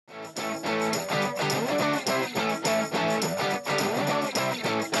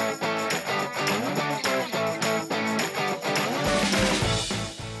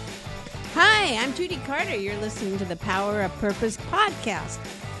Judy Carter. You're listening to the Power of Purpose podcast.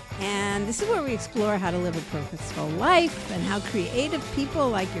 And this is where we explore how to live a purposeful life and how creative people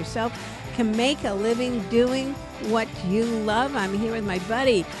like yourself can make a living doing what you love. I'm here with my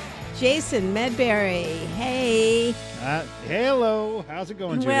buddy, Jason Medberry. Hey. Hello. How's it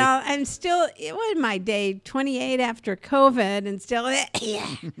going, Judy? Well, I'm still, it was my day 28 after COVID and still, I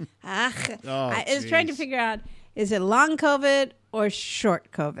was trying to figure out, is it long COVID or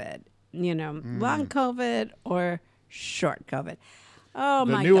short COVID? You know, long COVID or short COVID? Oh,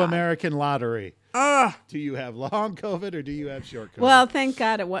 my God. The new American lottery. Do you have long COVID or do you have short COVID? Well, thank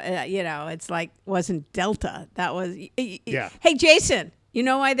God it was, it's like, wasn't Delta. That was, Yeah. Hey, Jason, you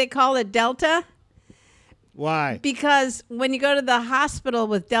know why they call it Delta? Why? Because when you go to the hospital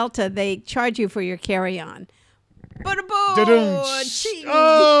with Delta, they charge you for your carry-on. Da-dum. Ching.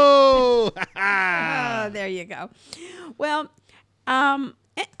 Oh! Oh, there you go. Well,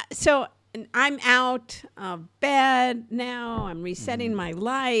 so I'm out of bed now. I'm resetting my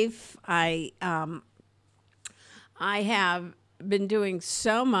life. I have been doing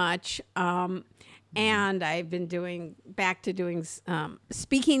so much, and I've been back to doing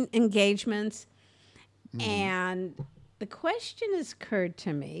speaking engagements. And the question has occurred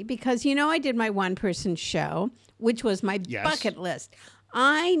to me because, I did my one-person show, which was my bucket list.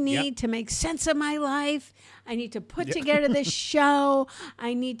 I need to make sense of my life. I need to put together this show.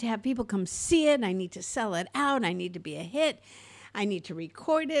 I need to have people come see it. I need to sell it out. I need to be a hit. I need to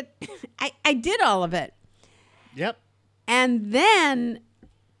record it. I did all of it. Yep. And then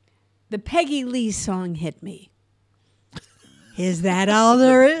the Peggy Lee song hit me. Is that all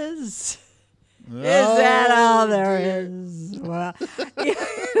there is? Is that all there is? Well,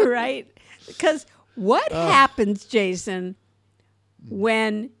 right? Because what happens, Jason,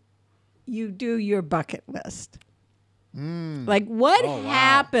 when you do your bucket list? Like, what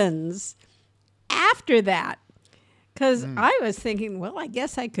happens after that? Because I was thinking, well, I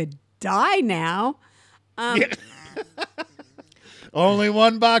guess I could die now. Only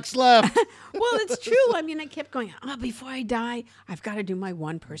one box left. Well, it's true. I mean, I kept going, before I die, I've got to do my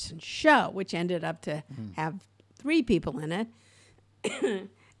one-person show, which ended up to have 3 people in it.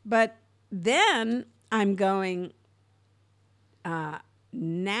 But then I'm going,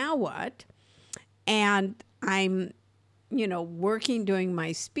 now what? And I'm, working, doing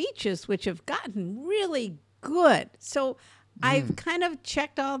my speeches, which have gotten really good. So I've kind of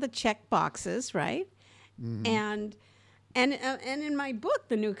checked all the check boxes, right? And in my book,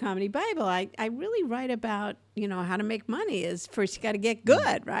 The New Comedy Bible, I really write about, how to make money is first you got to get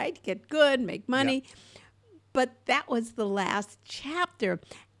good, right? Get good, make money. Yep. But that was the last chapter.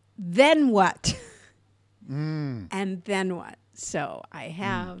 Then what? And then what? So I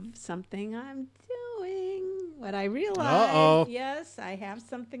have something I'm doing. What I realized, yes, I have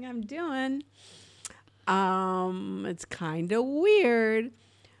something I'm doing. It's kind of weird.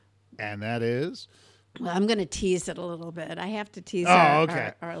 And that is? Well, I'm going to tease it a little bit. I have to tease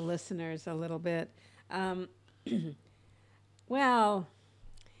our listeners a little bit. Well,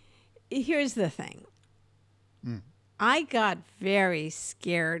 here's the thing. I got very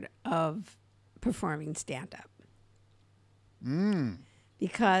scared of performing stand-up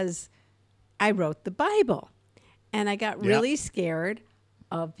because I wrote the Bible. And I got really scared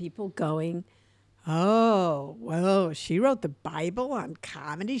of people going, oh, well, she wrote the Bible on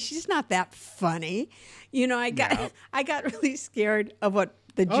comedy. She's not that funny. I got really scared of what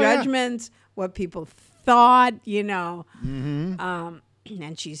the judgments, what people thought, and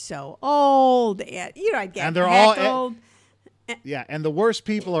she's so old. And, I get and they're heckled. And the worst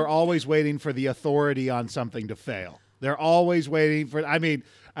people are always waiting for the authority on something to fail. They're always waiting for, I mean,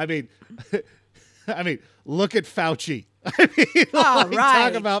 look at Fauci.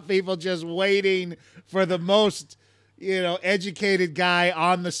 Talk about people just waiting for the most, educated guy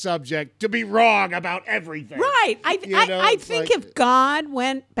on the subject to be wrong about everything. Right. I think if God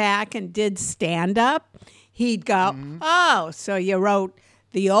went back and did stand up, he'd go, so you wrote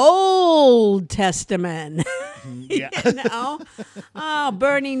the Old Testament.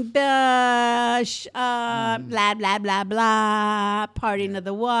 Burning bush, blah, blah, blah, blah, parting of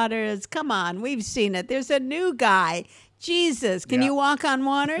the waters. Come on, we've seen it. There's a new guy. Jesus, can you walk on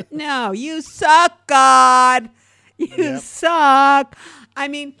water? No, you suck, God. You suck. I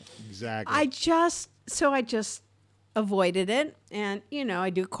mean, exactly. I just avoided it. And,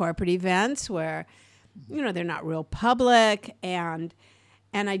 I do corporate events where, they're not real public. And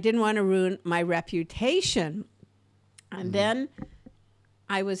I didn't want to ruin my reputation. And then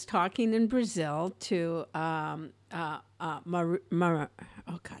I was talking in Brazil to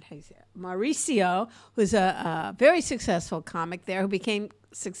Mauricio, who's a very successful comic there, who became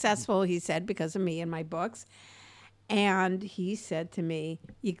successful, he said, because of me and my books. And he said to me,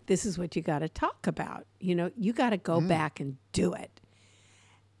 this is what you got to talk about. You got to go back and do it.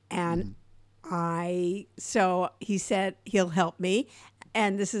 And so he said he'll help me.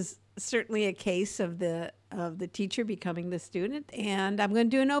 And this is certainly a case of the teacher becoming the student. And I'm going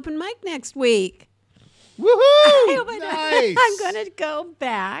to do an open mic next week. Woohoo! Nice. I'm going to go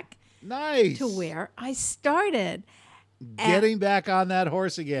back nice to where I started. Getting back on that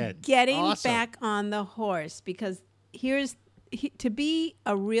horse again. Getting awesome. back on the horse, because to be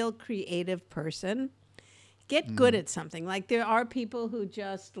a real creative person, get good at something. Like there are people who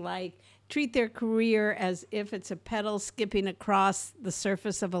just like treat their career as if it's a pedal skipping across the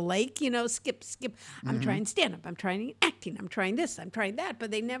surface of a lake, skip. I'm trying stand-up, I'm trying acting, I'm trying this, I'm trying that,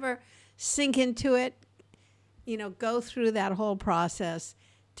 but they never sink into it, go through that whole process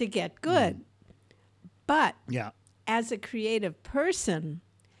to get good. But as a creative person,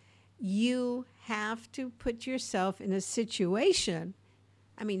 you have to put yourself in a situation.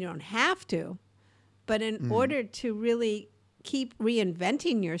 I mean, you don't have to, but in order to really keep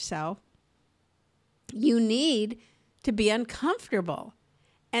reinventing yourself, you need to be uncomfortable.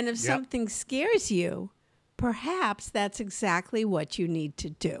 And if something scares you, perhaps that's exactly what you need to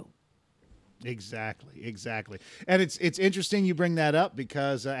do. Exactly. And it's interesting you bring that up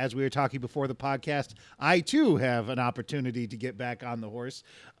because as we were talking before the podcast, I too have an opportunity to get back on the horse.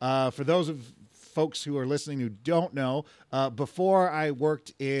 For those of folks who are listening who don't know, before I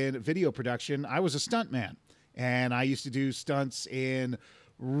worked in video production, I was a stuntman, and I used to do stunts in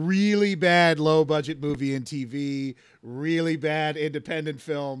really bad low budget movie and TV, really bad independent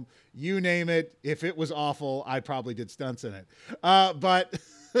film, you name it. If it was awful, I probably did stunts in it. But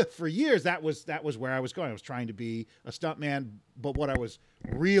for years, that was where I was going. I was trying to be a stuntman, but what I was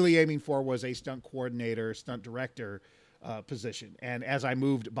really aiming for was a stunt coordinator, stunt director position. And as I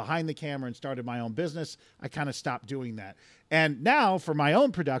moved behind the camera and started my own business, I kind of stopped doing that. And now for my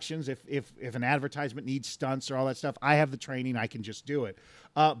own productions, if an advertisement needs stunts or all that stuff, I have the training, I can just do it.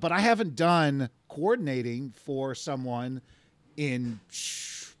 But I haven't done coordinating for someone in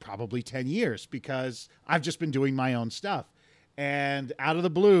probably 10 years because I've just been doing my own stuff. And out of the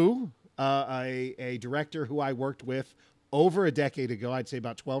blue, a director who I worked with over a decade ago, I'd say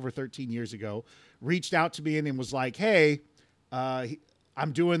about 12 or 13 years ago, reached out to me and was like, hey,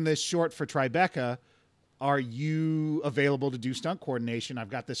 I'm doing this short for Tribeca. Are you available to do stunt coordination? I've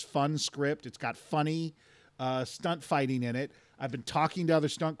got this fun script. It's got funny stunt fighting in it. I've been talking to other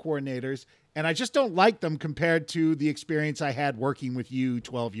stunt coordinators, and I just don't like them compared to the experience I had working with you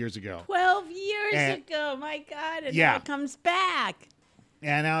 12 years ago. 12 years ago, my God, and now it comes back.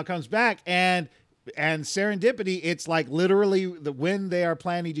 And now it comes back, and serendipity, it's like literally when they are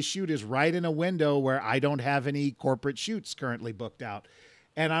planning to shoot is right in a window where I don't have any corporate shoots currently booked out.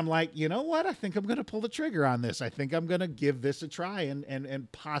 And I'm like, you know what? I think I'm going to pull the trigger on this. I think I'm going to give this a try and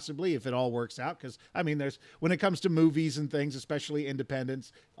possibly if it all works out. Because, I mean, when it comes to movies and things, especially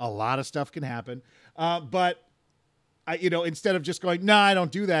independents, a lot of stuff can happen. But, instead of just going, no, I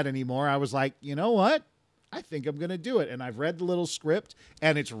don't do that anymore, I was like, you know what? I think I'm going to do it. And I've read the little script,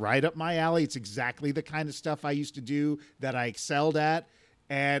 and it's right up my alley. It's exactly the kind of stuff I used to do that I excelled at.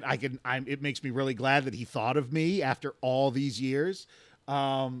 And it makes me really glad that he thought of me after all these years.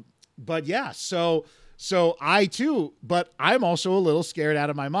 But yeah, so I too, but I'm also a little scared out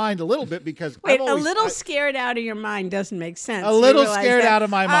of my mind a little bit because scared out of your mind doesn't make sense. A little scared out of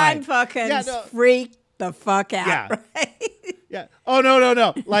my mind. I'm fucking freaked the fuck out. Yeah. Right? Yeah. Oh,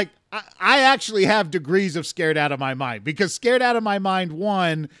 no. Like I actually have degrees of scared out of my mind because scared out of my mind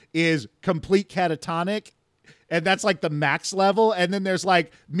 1 is complete catatonic. And that's like the max level. And then there's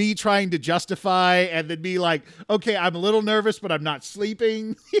like me trying to justify and then be like, okay, I'm a little nervous, but I'm not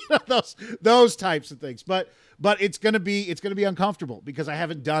sleeping. Those types of things. But it's going to be uncomfortable because I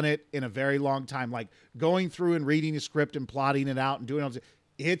haven't done it in a very long time. Like going through and reading a script and plotting it out and doing all this.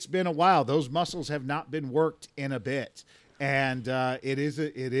 It's been a while. Those muscles have not been worked in a bit. And it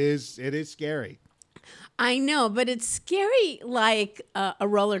is scary. I know, but it's scary like a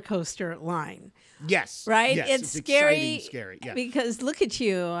roller coaster line. Yes. Right? Yes, it's scary. Yeah. Because look at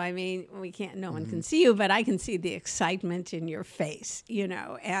you. I mean, no one can see you, but I can see the excitement in your face,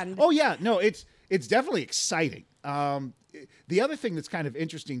 and oh yeah, no, it's definitely exciting. The other thing that's kind of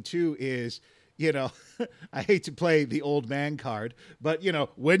interesting too is, I hate to play the old man card, but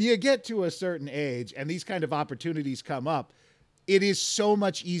when you get to a certain age and these kind of opportunities come up, it is so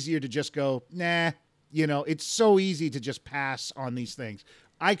much easier to just go, nah. It's so easy to just pass on these things.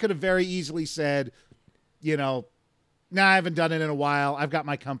 I could have very easily said, you know, nah, I haven't done it in a while. I've got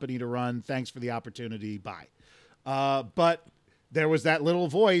my company to run. Thanks for the opportunity. Bye. But there was that little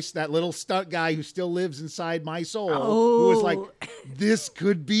voice, that little stunt guy who still lives inside my soul, who was like, this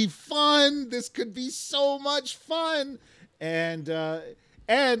could be fun. This could be so much fun. And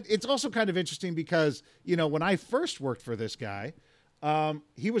it's also kind of interesting because, you know, when I first worked for this guy,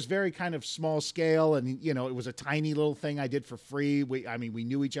 he was very kind of small scale, and, you know, it was a tiny little thing I did for free. We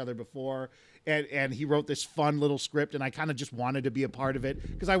knew each other before, and he wrote this fun little script, and I kind of just wanted to be a part of it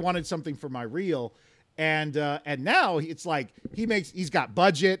because I wanted something for my reel. And now it's like he's got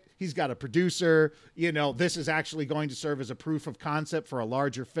budget. He's got a producer, you know, this is actually going to serve as a proof of concept for a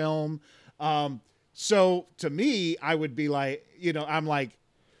larger film. So to me, I would be like, you know, I'm like,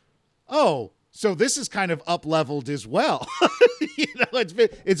 oh, so this is kind of up leveled as well. You know,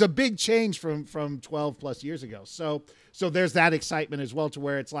 it's a big change from 12 plus years ago. So there's that excitement as well, to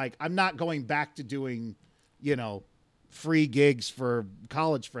where it's like, I'm not going back to doing, you know, free gigs for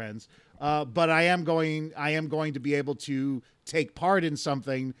college friends. But I am going to be able to take part in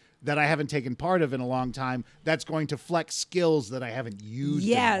something that I haven't taken part of in a long time. That's going to flex skills that I haven't used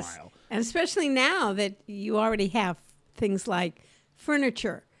in a while. And especially now that you already have things like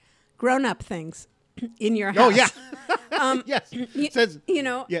furniture, grown-up things in your house. Oh, yeah. Yes. You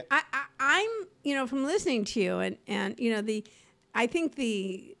know, yeah. I'm, you know, from listening to you and you know, I think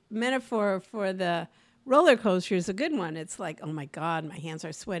the metaphor for the roller coaster is a good one. It's like, oh my God, my hands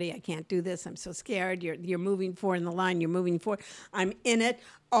are sweaty. I can't do this. I'm so scared. You're moving forward in the line. You're moving forward. I'm in it.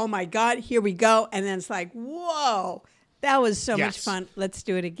 Oh my God, here we go. And then it's like, whoa, that was so much fun. Let's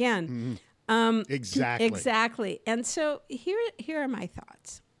do it again. Mm-hmm. Exactly. Exactly. And so here are my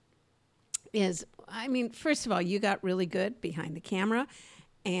thoughts. I mean, first of all, you got really good behind the camera,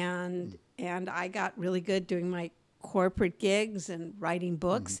 and I got really good doing my corporate gigs and writing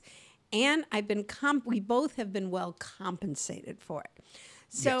books. Mm-hmm. And I've been we both have been well compensated for it.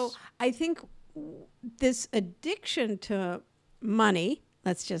 So I think this addiction to money,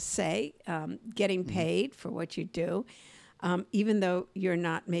 let's just say, getting paid for what you do, even though you're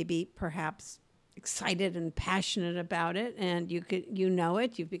not maybe perhaps excited and passionate about it, and you know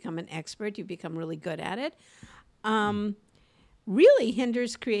it, you've become an expert, you've become really good at it, really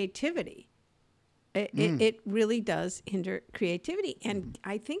hinders creativity. It really does hinder creativity. And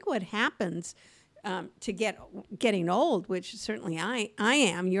I think what happens to getting old, which certainly I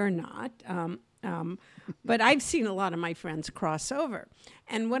am, you're not, but I've seen a lot of my friends cross over.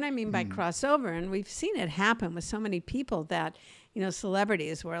 And what I mean by crossover, and we've seen it happen with so many people that, you know,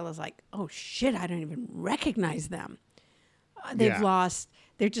 celebrities, where I was like, oh shit, I don't even recognize them. They've lost,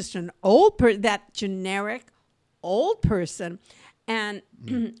 they're just an old that generic old person. And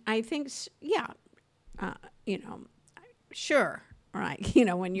I think, you know, sure, right. You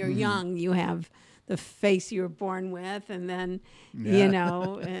know, when you're young, you have the face you were born with, and then, you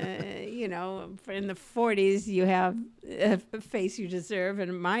know, in the 40s, you have a face you deserve, and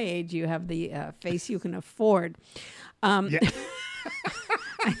at my age, you have the face you can afford.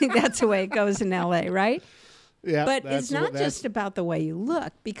 I think that's the way it goes in LA, right? Yeah. But it's not just about the way you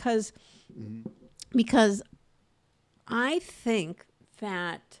look, because I think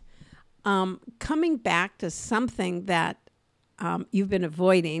that coming back to something that you've been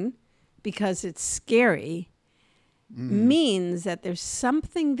avoiding because it's scary means that there's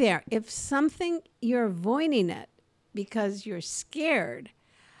something there. If something, you're avoiding it because you're scared,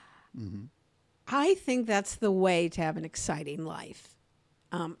 I think that's the way to have an exciting life.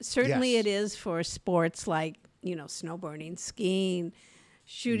 Certainly it is for sports like, you know, snowboarding, skiing,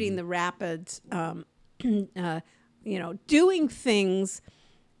 shooting the rapids, you know, doing things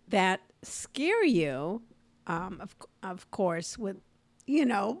that scare you, of course, with, you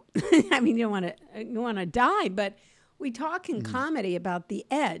know, I mean, you want to die, but we talk in comedy about the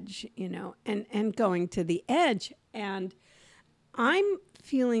edge, you know, and going to the edge. And I'm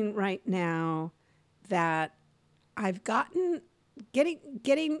feeling right now that I've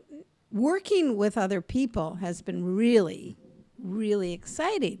working with other people has been really, really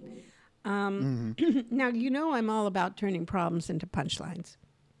exciting. Now, you know, I'm all about turning problems into punchlines.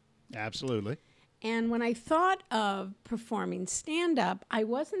 Absolutely. And when I thought of performing stand-up, I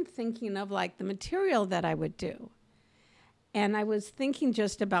wasn't thinking of like the material that I would do. And I was thinking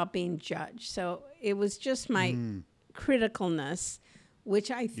just about being judged. So it was just my criticalness, which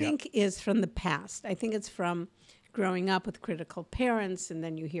I think is from the past. I think it's from growing up with critical parents, and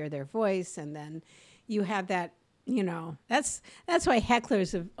then you hear their voice, and then you have that that's why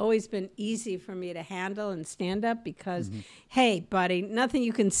hecklers have always been easy for me to handle and stand up because, hey, buddy, nothing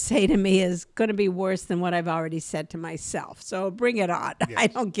you can say to me is going to be worse than what I've already said to myself. So bring it on. Yes. I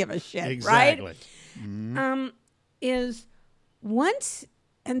don't give a shit, Exactly. right? Is once,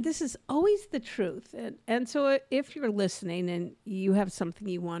 and this is always the truth. And so if you're listening and you have something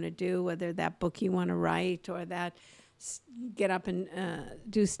you want to do, whether that book you want to write or that get up and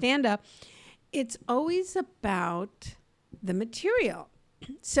do stand up, it's always about the material.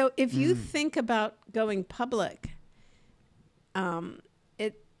 So if you think about going public,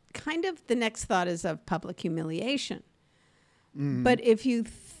 it kind of, the next thought is of public humiliation. But if you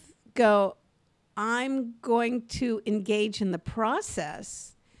go, I'm going to engage in the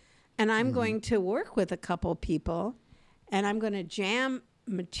process and I'm going to work with a couple people and I'm going to jam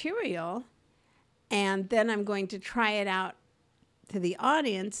material and then I'm going to try it out to the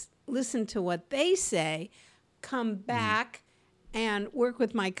audience, listen to what they say, come back and work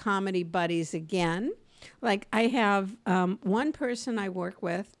with my comedy buddies again. Like I have one person I work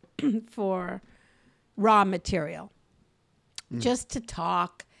with for raw material, just to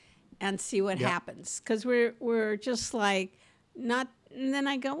talk and see what happens. Because we're just like not. And then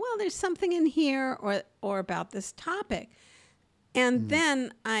I go, well, there's something in here or about this topic. And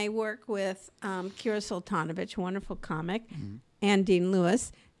then I work with Kira Sultanovich, a wonderful comic, and Dean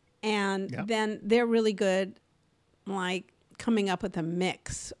Lewis. And then they're really good, like coming up with a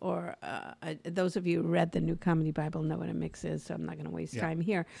mix. Or those of you who read the New Comedy Bible know what a mix is, so I'm not going to waste time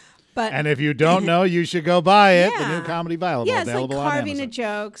here. But and if you don't know, you should go buy it. The New Comedy Bible, it's available like carving on a Amazon.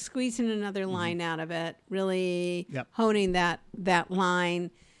 joke, squeezing another line out of it, really honing that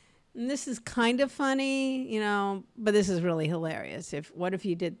line. And this is kind of funny, but this is really hilarious. What if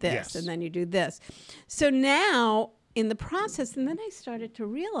you did this and then you do this? So now in the process, and then I started to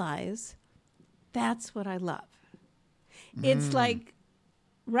realize that's what I love. It's like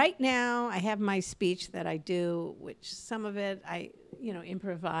right now I have my speech that I do, which some of it I,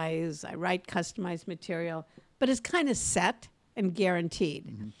 improvise, I write customized material, but it's kind of set and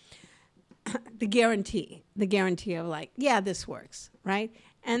guaranteed. The guarantee of like, this works, right?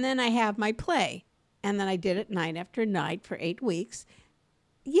 And then I have my play, and then I did it night after night for 8 weeks.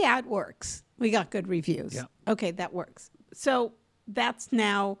 Yeah, it works. We got good reviews. Yeah. Okay, that works. So that's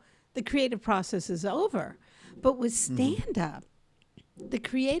now, the creative process is over. But with stand-up, the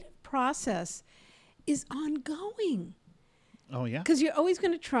creative process is ongoing. Oh, yeah. Because you're always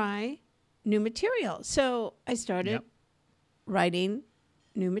going to try new material. So I started writing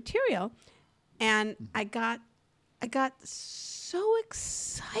new material, and I got so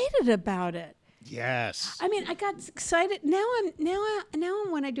excited about it. Yes. I mean, I got excited. Now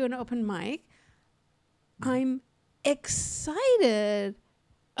when I do an open mic, I'm excited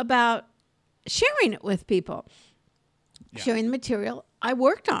about sharing it with people, sharing the material I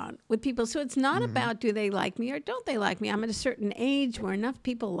worked on with people. So it's not about do they like me or don't they like me. I'm at a certain age where enough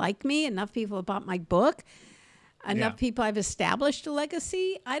people like me, enough people have bought my book, enough people I've established a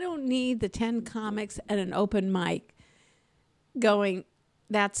legacy. I don't need the 10 comics at an open mic going,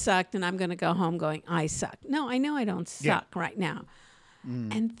 that sucked, and I'm going to go home going, I suck. No, I know I don't suck right now.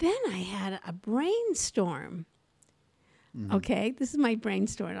 And then I had a brainstorm. Okay, this is my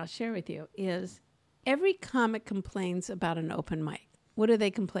brainstorm I'll share with you, is every comic complains about an open mic. What do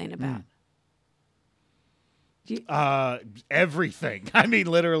they complain about? Everything. I mean,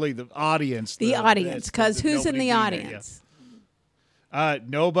 literally the audience. The audience, because who's in the audience?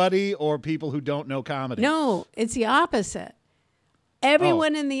 Nobody or people who don't know comedy. No, it's the opposite.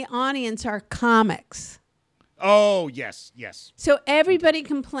 Everyone in the audience are comics. Oh, yes. So everybody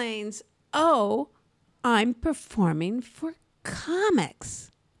complains, oh, I'm performing for comics,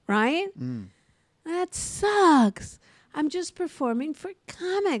 right? That sucks. I'm just performing for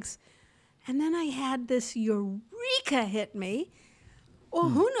comics. And then I had this eureka hit me. Well,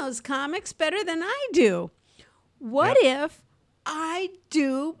 who knows comics better than I do? What if I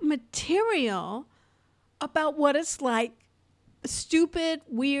do material about what it's like, stupid,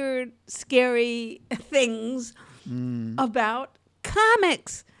 weird, scary things about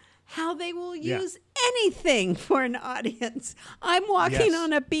comics, how they will use anything for an audience. I'm walking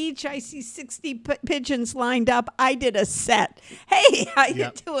on a beach. I see 60 pigeons lined up. I did a set. Hey, how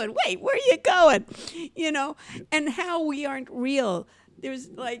you doing? Wait, where are you going? And how we aren't real. There's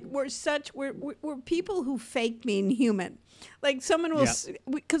like, we're people who fake mean human. Like someone will,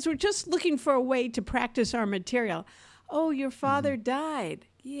 because we're just looking for a way to practice our material. Oh, your father died.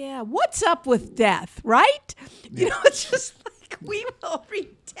 Yeah. What's up with death, right? It's just like we will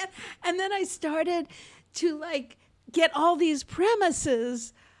pretend. And then I started to like get all these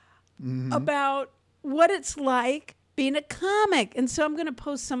premises about what it's like being a comic. And so I'm going to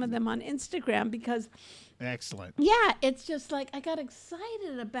post some of them on Instagram because Excellent. yeah, it's just like I got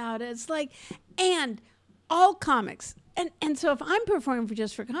excited about it. It's like, and all comics. And so if I'm performing for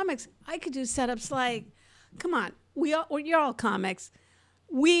just for comics, I could do setups like, come on, you're all comics.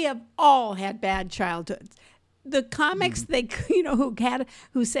 We have all had bad childhoods. The comics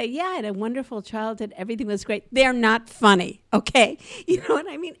who say, yeah, I had a wonderful childhood, everything was great. They're not funny, okay? You know what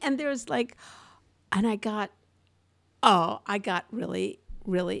I mean? And there's like, and I got really,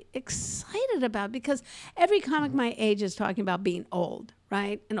 really excited about it because every comic my age is talking about being old,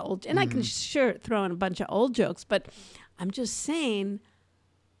 right? And I can sure throw in a bunch of old jokes, but I'm just saying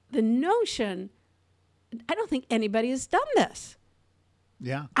the notion, I don't think anybody has done this.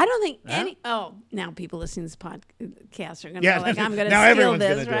 Yeah. I don't think now people listening to this podcast are going to go like, I'm going to steal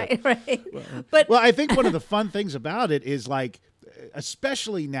this, right? Right. Well, I think one of the fun things about it is like,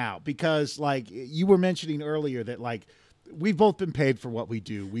 especially now, because like you were mentioning earlier that like, we've both been paid for what we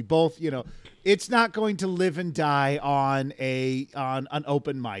do. We both, it's not going to live and die on an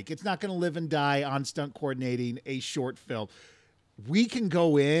open mic. It's not going to live and die on stunt coordinating a short film. We can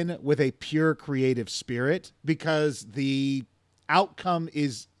go in with a pure creative spirit because the outcome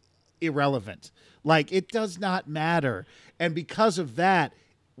is irrelevant. Like it does not matter. And because of that,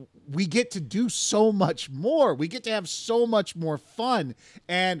 we get to do so much more. We get to have so much more fun.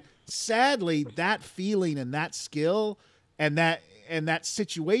 And sadly, that feeling and that skill and that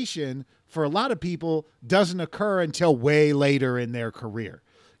situation for a lot of people doesn't occur until way later in their career,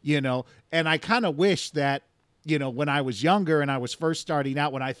 and I kind of wish that, when I was younger and I was first starting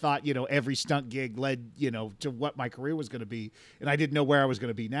out, when I thought, every stunt gig led, to what my career was going to be, and I didn't know where I was going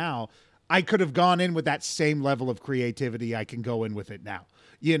to be now, I could have gone in with that same level of creativity I can go in with it now.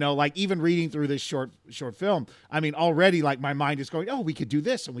 Like even reading through this short film, I mean, already like my mind is going, oh, we could do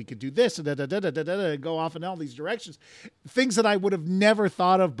this and we could do this and and go off in all these directions. Things that I would have never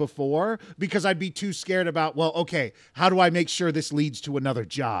thought of before because I'd be too scared about, well, okay, how do I make sure this leads to another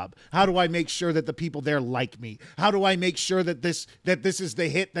job? How do I make sure that the people there like me? How do I make sure that this is the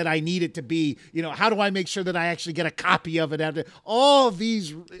hit that I need it to be? How do I make sure that I actually get a copy of it? All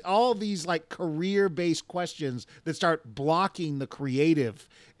these like career-based questions that start blocking the creative.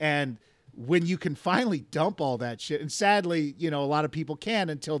 And when you can finally dump all that shit, and sadly, a lot of people can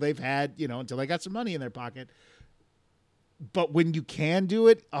until they've had, until they got some money in their pocket. But when you can do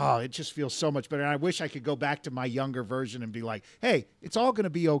it, it just feels so much better. And I wish I could go back to my younger version and be like, hey, it's all going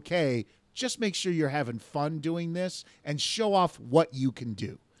to be okay. Just make sure you're having fun doing this and show off what you can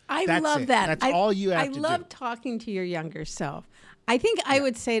do. That's love that. That's all you have to do. I love talking to your younger self. I think I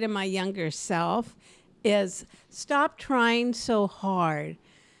would say to my younger self is stop trying so hard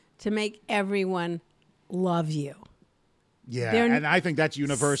to make everyone love you. Yeah, and I think that's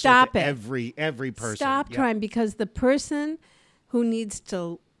universal to every person. Stop trying, because the person who needs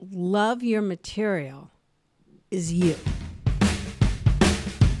to love your material is you.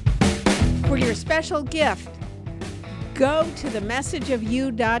 For your special gift, go to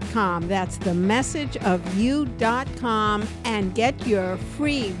themessageofyou.com. That's themessageofyou.com and get your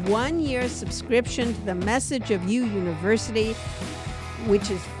free 1-year subscription to the Message of You University,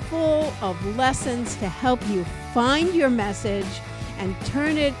 which is full of lessons to help you find your message and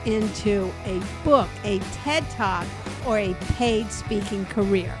turn it into a book, a TED Talk, or a paid speaking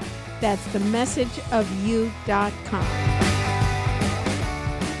career. That's themessageofyou.com.